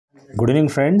Good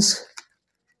evening friends.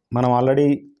 మనం already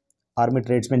army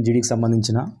tradesmen జీడీకి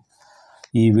సంబంధించిన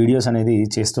ఈ వీడియోస్ అనేది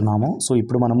చేస్తున్నాము. సో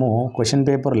ఇప్పుడు మనము క్వశ్చన్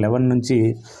పేపర్ 11 నుంచి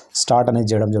స్టార్ట్ అనేది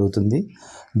చేయడం జరుగుతుంది.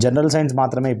 జనరల్ సైన్స్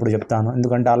మాత్రమే ఇప్పుడు చెప్తాను,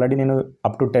 ఎందుకంటే ఆల్రెడీ నేను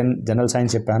అప్ టు 10 జనరల్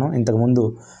సైన్స్ చెప్పాను. ఇంతకుముందు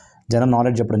జనరల్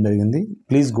నాలెడ్జ్ చెప్పడం జరిగింది.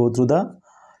 Please go through the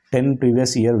 10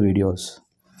 previous year videos.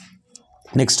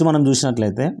 Next మనం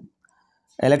చూసినట్లయితే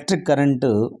ఎలక్ట్రిక్ కరెంట్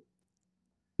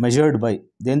మెజర్డ్ బై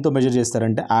దేంతో మెజర్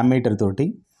చేస్తారంటే అమ్మీటర్ తోటి.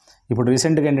 ఇప్పుడు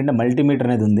రీసెంట్గా ఏంటంటే మల్టీమీటర్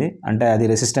అనేది ఉంది, అంటే అది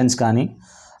రెసిస్టెన్స్ కానీ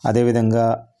అదేవిధంగా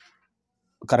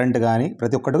కరెంట్ కానీ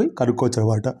ప్రతి ఒక్కటి కనుక్కోవచ్చు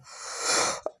అనమాట.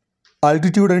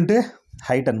 ఆల్టిట్యూడ్ అంటే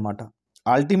హైట్ అనమాట.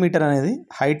 ఆల్టిమీటర్ అనేది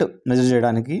హైట్ మెజర్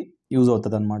చేయడానికి యూజ్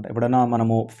అవుతుంది అనమాట. ఎప్పుడైనా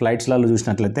మనము ఫ్లైట్స్లలో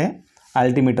చూసినట్లయితే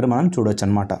ఆల్టిమీటర్ మనం చూడవచ్చు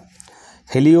అనమాట.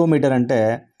 హెలియోమీటర్ అంటే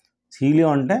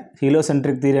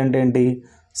హీలియోసెంట్రిక్ థియరీ అంటే ఏంటి?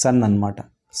 సన్ అనమాట.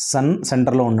 సన్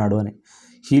సెంటర్లో ఉన్నాడు అని.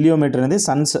 హీలియోమీటర్ అనేది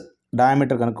సన్స్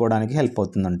డయామీటర్ కనుక్కోవడానికి హెల్ప్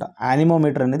అవుతుందంట.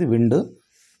 యానిమోమీటర్ అనేది విండ్.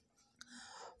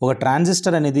 ఒక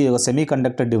ట్రాన్సిస్టర్ అనేది ఒక సెమీ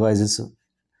కండక్టర్ డివైజెస్.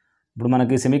 ఇప్పుడు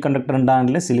మనకి సెమీ కండక్టర్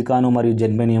అంటే సిలికాను మరియు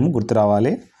జెర్మేనియం గుర్తు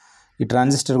రావాలి. ఈ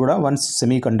ట్రాన్సిస్టర్ కూడా వన్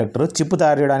సెమీ కండక్టర్. చిప్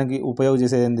తయారు చేయడానికి ఉపయోగం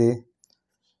చేసేది ఏంది?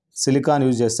 సిలికాన్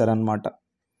యూజ్ చేస్తారనమాట.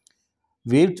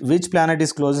 Which planet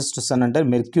is closest to sun అంటే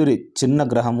మెర్క్యూరీ చిన్న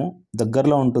గ్రహము,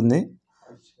 దగ్గరలో ఉంటుంది.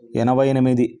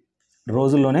 88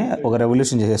 రోజుల్లోనే ఒక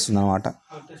రెవల్యూషన్ చేసేస్తుంది అనమాట.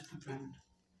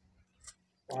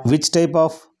 Which type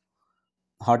of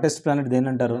hottest planet దేని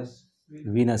అంటారు?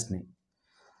 వీనస్ని.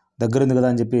 దగ్గర ఉంది కదా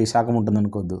అని చెప్పి శాఖం ఉంటుంది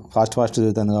అనుకోవద్దు, ఫాస్ట్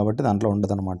తిరుగుతుంది కాబట్టి దాంట్లో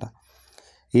ఉంటుంది అనమాట.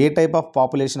 ఏ టైప్ ఆఫ్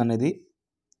పాపులేషన్ అనేది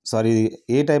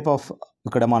ఏ టైప్ ఆఫ్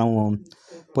ఇక్కడ మనము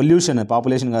పొల్యూషన్,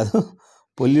 పాపులేషన్ కాదు,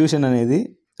 పొల్యూషన్ అనేది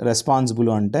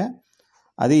రెస్పాన్సిబుల్ అంటే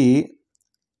అది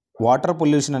వాటర్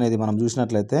పొల్యూషన్ అనేది మనం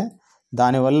చూసినట్లయితే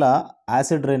దానివల్ల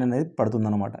యాసిడ్ రైన్ అనేది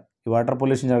పడుతుందన్నమాట. ఈ వాటర్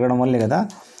పొల్యూషన్ జరగడం వల్లే కదా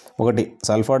ఒకటి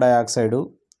సల్ఫర్ డయాక్సైడ్,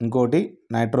 ఇంకోటి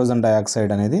నైట్రోజన్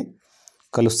డయాక్సైడ్ అనేది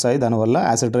కలుస్తాయి. దానివల్ల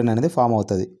యాసిడ్ రైన్ అనేది ఫామ్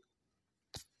అవుతుంది.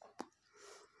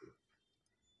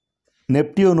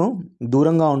 నెప్ట్యూను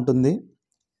దూరంగా ఉంటుంది.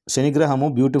 శనిగ్రహము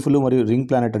బ్యూటిఫుల్ మరియు రింగ్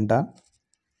ప్లానెట్ అంట.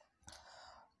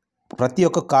 ప్రతి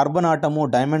ఒక్క కార్బన్ ఆటము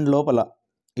డైమండ్ లోపల,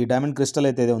 ఈ డైమండ్ క్రిస్టల్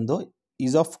అయితే ఏదో ఉందో,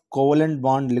 is of covalent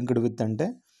bond linked with అంటే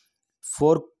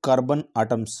 4 కార్బన్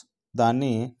ఆటమ్స్. దాన్ని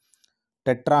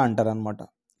టెట్రా అంటారు అనమాట.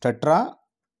 టెట్రా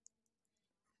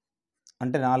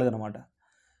అంటే 4 అనమాట.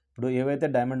 ఇప్పుడు ఏవైతే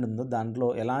డైమండ్ ఉందో దాంట్లో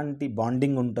ఎలాంటి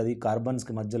బాండింగ్ ఉంటుంది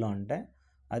కార్బన్స్కి మధ్యలో అంటే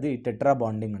అది టెట్రా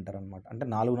బాండింగ్ అంటారు అనమాట. అంటే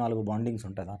 4 బాండింగ్స్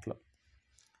ఉంటాయి దాంట్లో.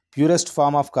 ప్యూరెస్ట్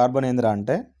ఫామ్ ఆఫ్ కార్బన్ ఏందిరా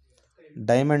అంటే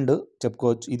డైమండ్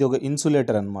చెప్పుకోవచ్చు. ఇది ఒక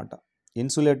ఇన్సులేటర్ అనమాట.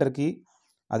 ఇన్సులేటర్కి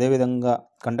అదేవిధంగా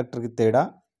కండక్టర్కి తేడా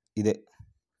ఇదే.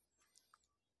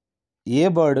 ఏ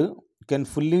bird can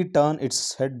fully turn it's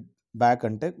head back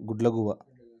అంటే గుడ్లగువ్వ.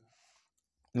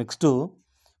 నెక్స్ట్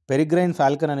పెరిగ్రైన్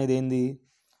ఫాల్కన్ అనేది ఏంది?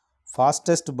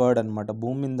 ఫాస్టెస్ట్ బర్డ్ అనమాట.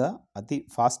 భూమి మీద అతి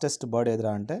ఫాస్టెస్ట్ బర్డ్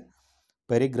ఎదురా అంటే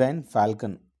పెరిగ్రైన్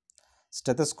ఫాల్కన్.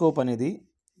 స్టెథోస్కోప్ అనేది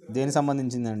దేనికి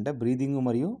సంబంధించింది అంటే బ్రీదింగ్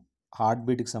మరియు హార్ట్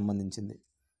బీట్కి సంబంధించింది.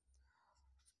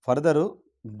 ఫర్దరు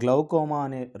గ్లౌకోమా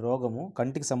అనే రోగము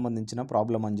కంటికి సంబంధించిన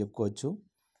ప్రాబ్లం అని చెప్పుకోవచ్చు.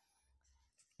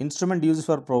 Instrument use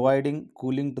for providing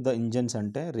cooling to the engines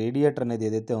అంటే రేడియేటర్ అనేది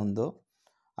ఏదైతే ఉందో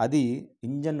అది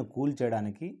ఇంజన్ను కూల్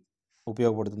చేయడానికి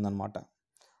ఉపయోగపడుతుంది అనమాట.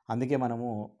 అందుకే మనము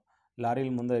లారీల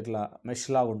ముందు ఇట్లా మెష్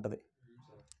లాగా ఉంటుంది.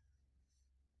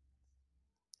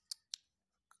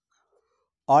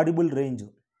 ఆడిబుల్ రేంజ్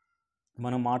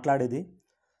మనం మాట్లాడేది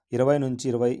 20 నుంచి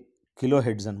 20 కిలో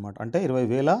హెడ్స్ అనమాట. అంటే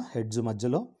 20,000 హెడ్స్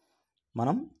మధ్యలో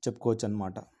మనం చెప్పుకోవచ్చు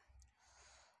అనమాట.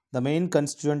 ద మెయిన్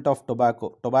కన్స్టిట్యూయెంట్ ఆఫ్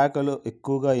టొబాకోలో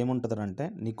ఎక్కువగా ఏముంటుందంటే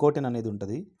నికోటిన్ అనేది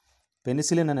ఉంటుంది.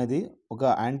 పెనిసిలిన్ అనేది ఒక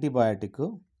యాంటీబయాటిక్.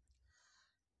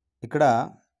 ఇక్కడ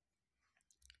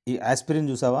ఈ ఆస్పిరిన్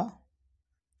చూసావా,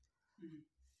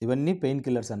 ఇవన్నీ పెయిన్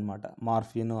కిల్లర్స్ అనమాట.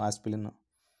 మార్ఫిన్, ఆస్పిరిన్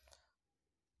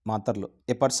మాత్రలు.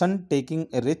 ఏ person taking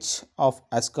a rich of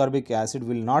ascorbic acid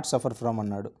will not suffer from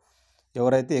అన్నాడు.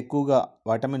 ఎవరైతే ఎక్కువగా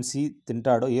విటమిన్ సి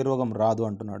తింటాడో ఏ రోగం రాదు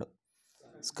అంటున్నాడు.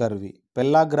 స్కర్వీ.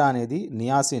 పెల్లాగ్రా అనేది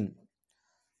నియాసిన్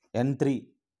N3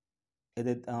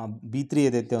 ఏదైతే B3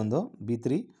 ఏదైతే ఉందో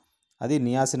B3 అది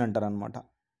నియాసిన్ అంటారు అనమాట.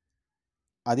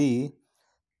 అది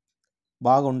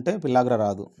బాగుంటే పిల్లాగ్రా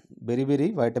రాదు. Berry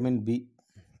vitamin B.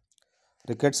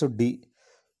 Rickets D.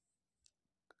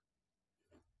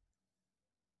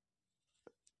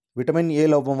 Vitamin A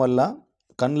లోపం వల్ల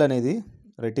కళ్ళు అనేది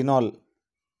రెటినాల్,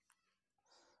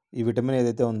 ఈ విటమిన్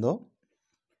ఏదైతే ఉందో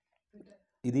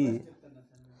ఇది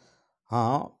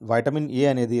వైటమిన్ ఏ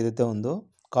అనేది ఏదైతే ఉందో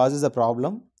కాజెస్ ద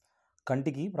ప్రాబ్లం,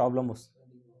 కంటికి ప్రాబ్లం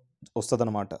వస్తుంది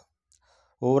అనమాట.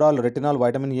 ఓవరాల్ రెటినాల్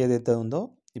వైటమిన్ ఏ ఏదైతే ఉందో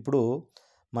ఇప్పుడు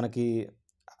మనకి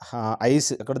ఐస్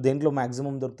ఎక్కడ దేంట్లో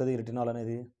మ్యాక్సిమం దొరుకుతుంది రెటినాల్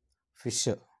అనేది?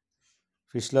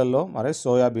 ఫిష్లలో మరి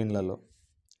సోయాబీన్లలో.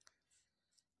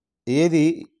 ఏది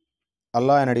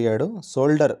అల్లా అని అడిగాడు.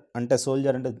 సోల్డర్ అంటే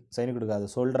సోల్జర్ అంటే సైనికుడు కాదు,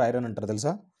 సోల్డర్ ఐరన్ అంటారు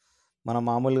తెలుసా. మనం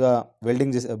మామూలుగా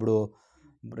వెల్డింగ్ చేసే ఇప్పుడు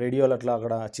రేడియోలు అట్లా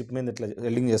అక్కడ చిప్ మీద ఇట్లా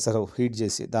వెల్డింగ్ చేస్తారు హీట్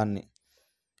చేసి, దాన్ని.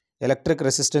 ఎలక్ట్రిక్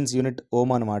రెసిస్టెన్స్ యూనిట్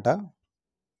ఓమ్ అనమాట.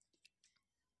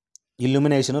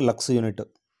 Illumination Lux unit.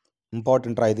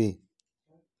 ఇంపార్టెంట్ రా ఇది.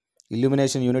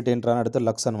 ఇల్యూమినేషన్ యూనిట్ ఏంట్రా అని అడిగితే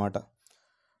లక్స్ అనమాట.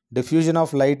 Diffusion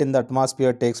of light in the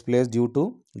atmosphere takes place due to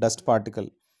dust particle.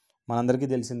 మనందరికీ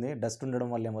తెలిసిందే, డస్ట్ ఉండడం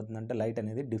వల్ల ఏమవుతుందంటే లైట్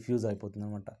అనేది డిఫ్యూజ్ అయిపోతుంది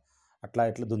అనమాట. అట్లా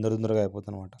ఇట్లా దుందరగా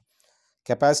అయిపోతుంది అనమాట.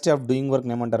 కెపాసిటీ ఆఫ్ డూయింగ్ వర్క్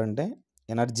ఏమంటారంటే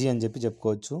ఎనర్జీ అని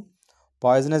చెప్పుకోవచ్చు.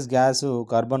 పాయిజనస్ గ్యాస్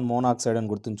కార్బన్ మోనాక్సైడ్ అని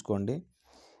గుర్తుంచుకోండి.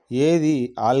 ఏది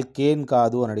ఆల్కేన్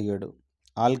కాదు అని అడిగాడు.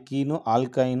 ఆల్కీను,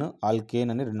 ఆల్కైన్, ఆల్కేన్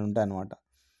అని రెండు ఉంటాయి అన్నమాట.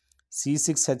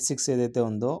 C6H6 ఏదైతే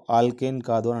ఉందో ఆల్కేన్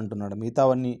కాదు అని అంటున్నాడు.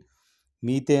 మిగతావన్నీ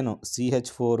మీథేను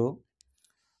CH4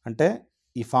 అంటే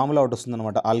ఈ ఫార్ములా ఒకటి వస్తుంది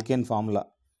అనమాట, ఆల్కేన్ ఫార్ములా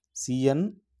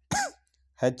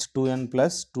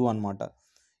CnH2n+2 అనమాట.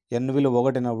 N విలువ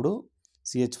 1 అయినప్పుడు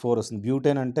CH4 వస్తుంది.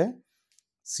 బ్యూటేన్ అంటే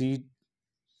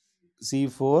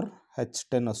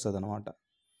C4H10 వస్తుంది అనమాట.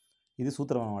 ఇది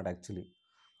సూత్రం అనమాట. యాక్చువల్లీ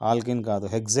ఆల్కేన్ కాదు.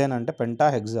 హెక్సేన్ అంటే పెంటా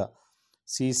హెక్సా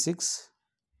C6,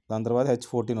 దాని తర్వాత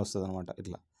H14 వస్తుంది అనమాట.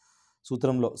 ఇట్లా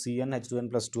సూత్రంలో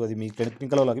CnH2n+2. అది మీ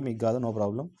టెక్నికల్ వాళ్ళకి, మీకు కాదు, no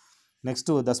problem. Next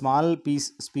the small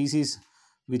species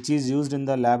which is used in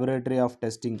the laboratory of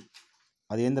testing.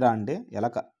 అదేంద్రా అంటే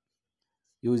ఎలక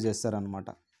యూజ్ చేస్తారనమాట.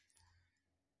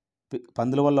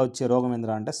 పందుల వల్ల వచ్చే రోగం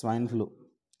ఏంద్రా అంటే స్వైన్ ఫ్లూ.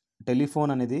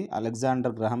 టెలిఫోన్ అనేది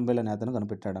అలెగ్జాండర్ గ్రహం బెల్ అనే అతను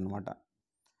కనిపెట్టాడు అనమాట.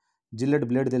 జిల్లెట్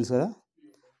బ్లేడ్ తెలుసు కదా,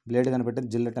 బ్లేడ్ కనిపెట్టేది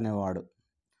జిల్లెట్ అనేవాడు.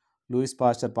 లూయిస్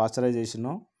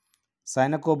పాస్చరైజేషను.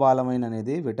 సైనకోబాలమైన్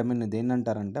అనేది విటమిన్ దేన్ని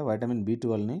అంటారంటే వైటమిన్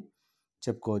B12ని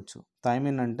చెప్పుకోవచ్చు.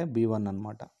 థైమిన్ అంటే B1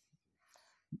 అనమాట.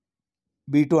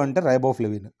 B2 అంటే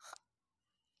రైబోఫ్లెవిన్.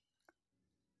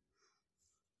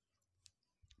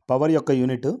 పవర్ యొక్క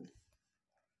యూనిట్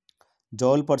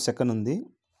జౌల్ పర్ సెకండ్ ఉంది,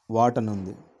 వాట్ అని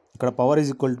ఉంది. ఇక్కడ power is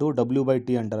equal to W/T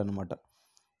అంటారు అనమాట.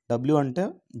 W అంటే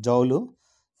జౌలు,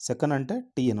 సెకండ్ అంటే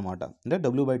T అనమాట. అంటే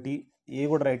W/T. ఏ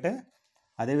కూడా రైటే,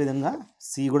 అదేవిధంగా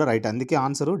C కూడా రైట్. అందుకే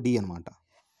ఆన్సరు D అనమాట.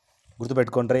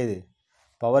 గుర్తుపెట్టుకుంటారా ఇది.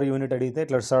 పవర్ యూనిట్ అడిగితే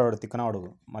ఇట్లా వస్తాడు తిక్కనవాడు.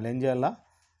 మళ్ళీ ఏం చేయాలా,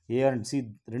 A అండ్ C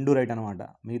రెండు రైట్ అనమాట.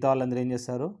 మిగతా వాళ్ళందరూ ఏం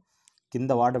చేస్తారు,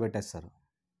 కింద వాట పెట్టేస్తారు,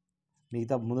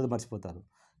 మిగతా ముందు మర్చిపోతారు.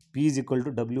 P is equal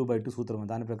to W/2 సూత్రం.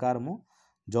 దాని ప్రకారము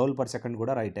జౌల్ పర్ సెకండ్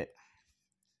కూడా రైటే.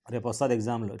 రేపు వస్తుంది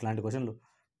ఎగ్జామ్లో ఇట్లాంటి క్వశ్చన్లు,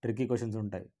 ట్రిక్కీ క్వశ్చన్స్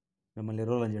ఉంటాయి మిమ్మల్ని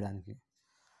నిర్వహణ చేయడానికి.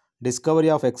 Discovery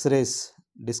of X-rays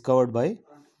discovered by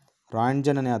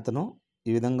Ramzan అనే అతను ఈ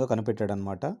విధంగా కనిపెట్టాడు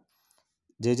అనమాట.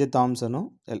 J J Thomson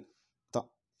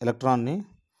ఎలక్ట్రాన్ని.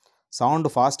 సౌండ్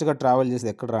ఫాస్ట్గా ట్రావెల్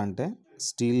చేసేది ఎక్కడరా అంటే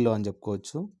స్టీల్లో అని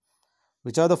చెప్పుకోవచ్చు.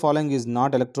 Which of the following is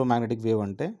not electromagnetic wave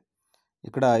అంటే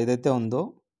ఇక్కడ ఏదైతే ఉందో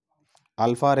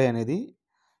ఆల్ఫా రే అనేది,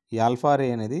 ఈ ఆల్ఫా రే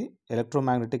అనేది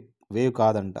ఎలక్ట్రోమాగ్నెటిక్ వేవ్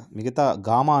కాదంట. మిగతా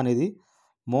గామా అనేది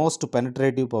మోస్ట్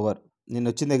పెనట్రేటివ్ పవర్. నేను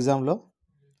వచ్చింది ఎగ్జామ్లో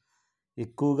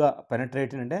ఎక్కువగా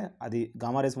పెనట్రేటివ్ అంటే అది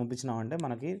గామా రేస్ పంపించినామంటే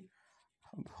మనకి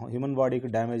హ్యూమన్ బాడీకి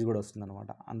డ్యామేజ్ కూడా వస్తుంది అనమాట,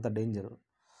 అంత డేంజర్.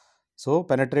 సో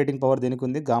పెనట్రేటింగ్ పవర్ దేనికి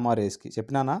ఉంది, గామా రేస్కి.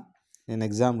 చెప్పినానా నేను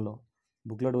ఎగ్జామ్లో,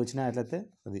 బుక్లెట్ వచ్చినా ఎట్లయితే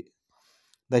అది.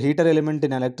 The heater element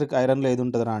in electric ఐరన్లో ఏది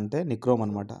ఉంటుందా అంటే నిక్రోమ్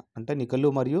అనమాట. అంటే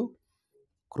నికలు మరియు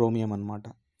క్రోమియం అనమాట.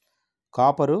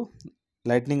 కాపరు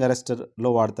లైట్నింగ్ అరెస్టర్లో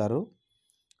వాడతారు.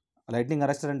 లైట్నింగ్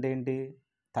అరెస్టర్ అంటే ఏంటి,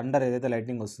 థండర్ ఏదైతే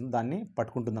లైట్నింగ్ వస్తుందో దాన్ని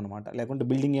పట్టుకుంటుంది అనమాట, లేకుంటే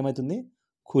బిల్డింగ్ ఏమవుతుంది,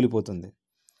 కూలిపోతుంది.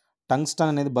 టంగ్స్టన్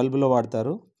అనేది బల్బులో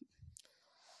వాడతారు.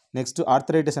 నెక్స్ట్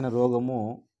ఆర్థరైటిస్ అనే రోగము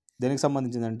దేనికి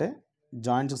సంబంధించిందంటే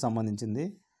జాయింట్స్కి సంబంధించింది.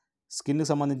 స్కిన్కి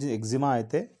సంబంధించి ఎగ్జిమా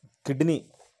అయితే, కిడ్నీ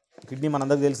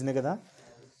మనందరికీ తెలిసిందే కదా,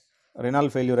 రెనాల్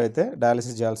ఫెయిల్యూర్ అయితే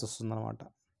డయాలసిస్ చేయాల్సి వస్తుంది అనమాట.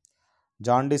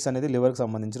 జాండీస్ అనేది లివర్కి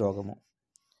సంబంధించి రోగము.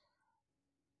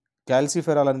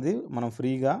 క్యాల్సిఫెరాల్ అనేది మనం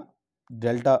ఫ్రీగా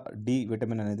డెల్టా డి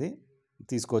విటమిన్ అనేది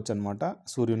తీసుకోవచ్చు అనమాట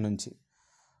సూర్యుడి నుంచి.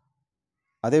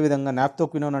 అదేవిధంగా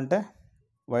నాప్తోక్వినోన్ అంటే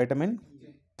వైటమిన్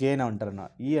కేన్ అంటారు.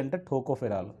 ఈ అంటే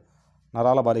టోకోఫెరాల్,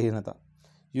 నరాల బలహీనత.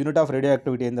 యూనిట్ ఆఫ్ రేడియో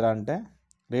యాక్టివిటీ ఏందిరా అంటే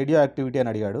రేడియో యాక్టివిటీ అని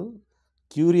అడిగాడు.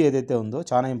 క్యూరీ ఏదైతే ఉందో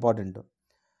చాలా ఇంపార్టెంట్.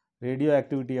 రేడియో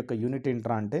యాక్టివిటీ యొక్క యూనిట్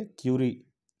ఏంట్రా అంటే క్యూరీ.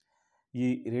 ఈ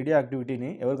రేడియో యాక్టివిటీని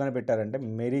ఎవరు కనిపెట్టారంటే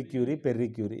మేరీ క్యూరీ, పెర్రీ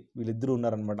క్యూరీ, వీళ్ళిద్దరూ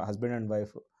ఉన్నారనమాట, husband and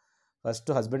wife. First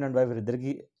husband and wife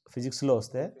ఇద్దరికి ఫిజిక్స్లో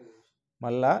వస్తే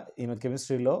మళ్ళీ ఈమె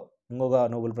కెమిస్ట్రీలో ఇంకొక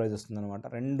నోబెల్ ప్రైజ్ వస్తుందన్నమాట.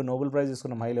 2 నోబెల్ ప్రైజ్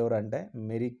తీసుకున్న మహిళ ఎవరు అంటే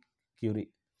మేరీ క్యూరీ.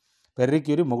 పెర్రీ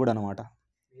క్యూరీ మొగుడు అనమాట.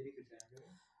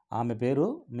 ఆమె పేరు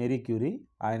మేరీ క్యూరీ,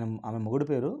 ఆమె మొగుడు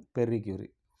పేరు Perry Curie.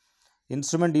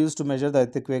 Instrument use to measure the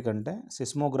earthquake అంటే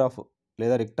సిస్మోగ్రాఫ్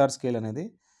లేదా రిక్టార్ స్కేల్ అనేది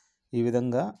ఈ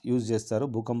విధంగా యూజ్ చేస్తారు.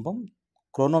 భూకంపం.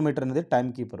 క్రోనోమీటర్ అనేది టైం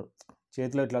కీపర్,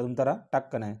 చేతిలో ఇట్లా అదుముతారా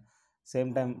టక్ అనే సేమ్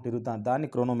టైం తిరుగుతా, దాన్ని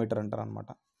క్రోనోమీటర్ అంటారు అనమాట.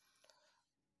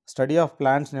 స్టడీ ఆఫ్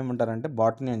ప్లాంట్స్ని ఏమంటారంటే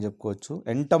బాటనీ అని చెప్పుకోవచ్చు.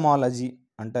 ఎంటమాలజీ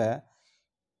అంటే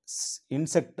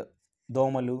ఇన్సెక్ట్,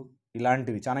 దోమలు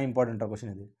ఇలాంటివి చాలా ఇంపార్టెంట్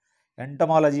క్వశ్చన్ ఇది.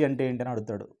 ఎంటమాలజీ అంటే ఏంటని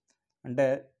అడుగుతాడు. అంటే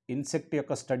ఇన్సెక్ట్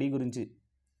యొక్క స్టడీ గురించి,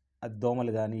 అది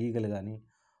దోమలు కానీ ఈగలు కానీ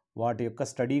వాటి యొక్క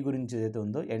స్టడీ గురించి ఏదైతే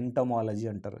ఉందో ఎంటమాలజీ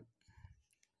అంటారు.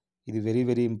 ఇది వెరీ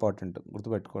వెరీ ఇంపార్టెంట్,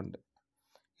 గుర్తుపెట్టుకోండి.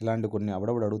 ఇలాంటి కొన్ని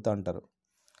అప్పుడప్పుడు అడుగుతూ అంటారు.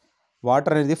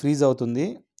 వాటర్ అనేది ఫ్రీజ్ అవుతుంది,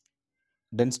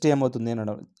 డెన్సిటీ ఏమవుతుంది అని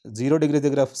 0 డిగ్రీ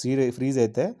దగ్గర ఫ్రీజ్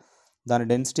అయితే దాని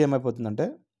డెన్సిటీ ఏమైపోతుందంటే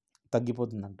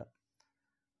తగ్గిపోతుందంట.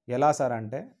 ఎలా సార్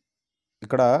అంటే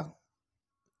ఇక్కడ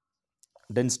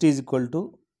density is equal to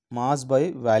mass by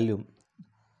volume.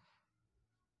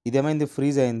 ఇదేమైంది,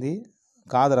 freeze అయింది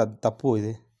కాదురా, తప్పు.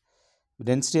 ఇది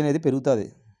డెన్సిటీ అనేది పెరుగుతుంది.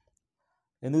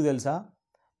 ఎందుకు తెలుసా,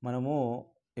 మనము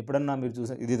ఎప్పుడన్నా మీరు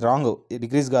చూసా, ఇది రాంగ్,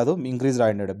 డిక్రీజ్ కాదు ఇంక్రీజ్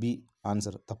రాయండి, బి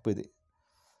ఆన్సర్ తప్పు. ఇది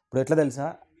ఇప్పుడు ఎట్లా తెలుసా,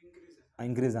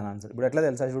 ఇంక్రీజ్ అని ఆన్సర్. ఇప్పుడు ఎట్లా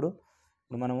తెలుసా చూడు,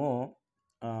 ఇప్పుడు మనము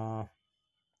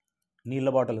నీళ్ళ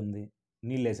బాటిల్ ఉంది,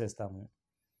 నీళ్ళు వేసేస్తాము,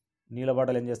 నీళ్ళ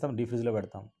బాటిల్ ఏం చేస్తాం, డీప్ ఫ్రిడ్జ్లో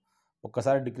పెడతాం.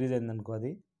 ఒక్కసారి డిక్రీజ్ అయిందనుకో,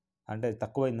 అది అంటే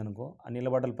తక్కువైందనుకో, ఆ నీళ్ళ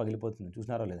బాటిల్ పగిలిపోతుంది.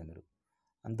 చూసినారో లేదా మీరు,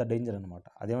 అంత డేంజర్ అనమాట.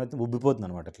 అదేమైతే ఉబ్బిపోతుంది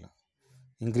అనమాట, ఇట్లా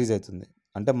ఇంక్రీజ్ అవుతుంది.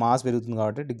 అంటే మాస్ పెరుగుతుంది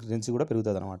కాబట్టి డెన్సిటీ కూడా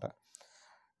పెరుగుతుంది అనమాట.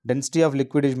 Density of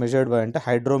liquid is measured by అంటే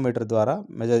హైడ్రోమీటర్ ద్వారా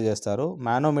మెజర్ చేస్తారు.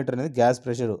 మానోమీటర్ అనేది గ్యాస్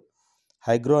ప్రెషరు,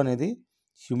 హైగ్రో అనేది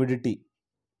హ్యూమిడిటీ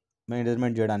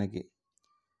మెజర్మెంట్ చేయడానికి.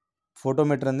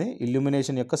 ఫోటోమీటర్ అనేది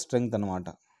ఇల్యూమినేషన్ యొక్క స్ట్రెంగ్త్ అనమాట.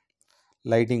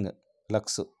 Lighting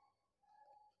Lux.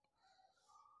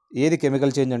 ఏది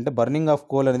కెమికల్ చేంజ్ అంటే బర్నింగ్ ఆఫ్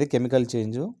కోల్ అనేది chemical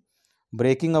change,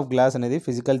 breaking of glass అనేది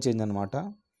ఫిజికల్ చేంజ్ అనమాట.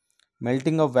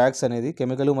 మెల్టింగ్ ఆఫ్ వ్యాక్స్ అనేది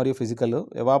కెమికల్ మరియు ఫిజికల్,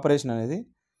 ఎవాపరేషన్ అనేది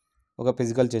ఒక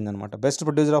ఫిజికల్ చేంజ్ అనమాట. Best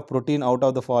producer of protein out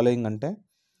of the following అంటే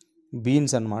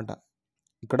బీన్స్ అనమాట.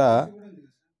 ఇక్కడ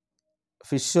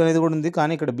ఫిష్ అనేది కూడా ఉంది,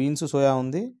 కానీ ఇక్కడ బీన్స్, సోయా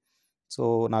ఉంది. సో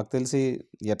నాకు తెలిసి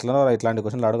ఎట్లనో ఇట్లాంటి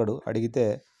క్వశ్చన్లు అడగడు, అడిగితే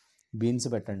బీన్స్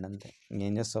పెట్టండి అంతే,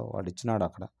 ఏం చేస్తావు, వాడు ఇచ్చినాడు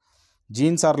అక్కడ.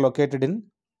 Jeans are located in,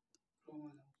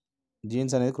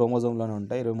 jeans అనేది క్రోమోజోమ్లోనే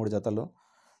ఉంటాయి, 23 జతలు.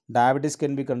 Diabetes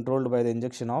can be controlled by the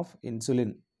injection of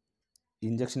insulin.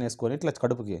 Injection వేసుకొని ఇట్లా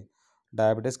కడుపుకి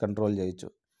డయాబెటీస్ కంట్రోల్ చేయొచ్చు.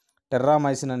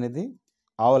 టెర్రామైసిన్ అనేది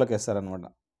ఆవులకు వేస్తారనమాట.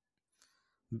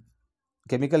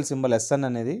 కెమికల్ సింబల్ ఎస్ఎన్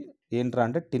అనేది ఏంట్రా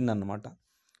అంటే టిన్ అనమాట.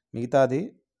 మిగతాది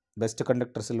బెస్ట్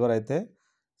కండక్టర్ సిల్వర్ అయితే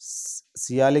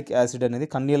సియాలిక్ యాసిడ్ అనేది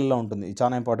కన్నీళ్ళలో ఉంటుంది. ఇది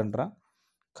చాలా ఇంపార్టెంట్ రా.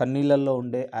 కన్నీళ్ళల్లో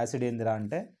ఉండే యాసిడ్ ఏందిరా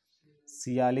అంటే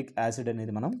సియాలిక్ యాసిడ్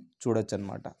అనేది మనం చూడొచ్చు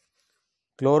అనమాట.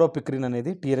 క్లోరోపిక్రిన్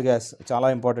అనేది టీర్ గ్యాస్, చాలా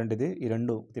ఇంపార్టెంట్ ఇది. ఈ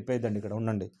రెండు తిప్పేద్దండి, ఇక్కడ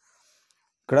ఉండండి.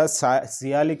 ఇక్కడ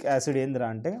సియాలిక్ యాసిడ్ ఏందిరా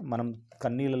అంటే మనం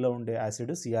కన్నీళ్ళలో ఉండే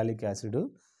యాసిడ్ సియాలిక్ యాసిడ్.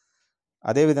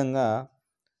 అదేవిధంగా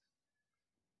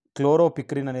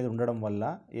క్లోరోపిక్రిన్ అనేది ఉండడం వల్ల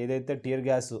ఏదైతే టీర్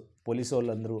గ్యాస్ పోలీసు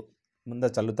వాళ్ళందరూ ముందు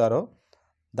చల్లుతారో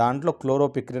దాంట్లో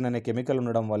క్లోరోపిక్రిన్ అనే కెమికల్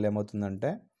ఉండడం వల్ల ఏమవుతుందంటే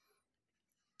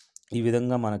ఈ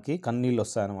విధంగా మనకి కన్నీళ్ళు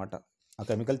వస్తాయన్నమాట. ఆ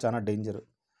కెమికల్ చాలా డేంజర్.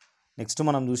 నెక్స్ట్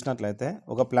మనం చూసినట్లయితే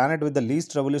ఒక planet with the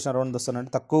least revolution around the sun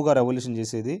అంటే తక్కువగా రెవల్యూషన్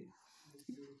చేసేది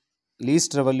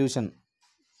లీస్ట్ రెవల్యూషన్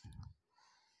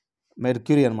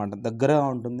మెర్క్యూరీ అనమాట. దగ్గరగా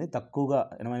ఉంటుంది, తక్కువగా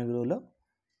 80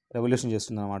 రెవల్యూషన్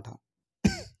చేస్తుంది అనమాట.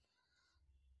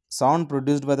 Sound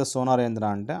produced by the sonar ఏంద్రా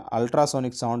అంటే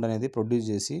అల్ట్రాసోనిక్ సౌండ్ అనేది ప్రొడ్యూస్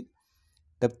చేసి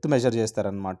డెప్త్ మెజర్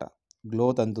చేస్తారనమాట,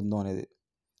 గ్లోత్ ఎంత ఉందో అనేది.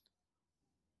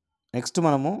 నెక్స్ట్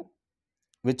మనము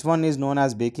which one is known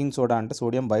as baking soda అంటే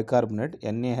సోడియం బైకార్బోనేట్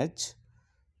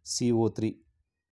NaHCO3.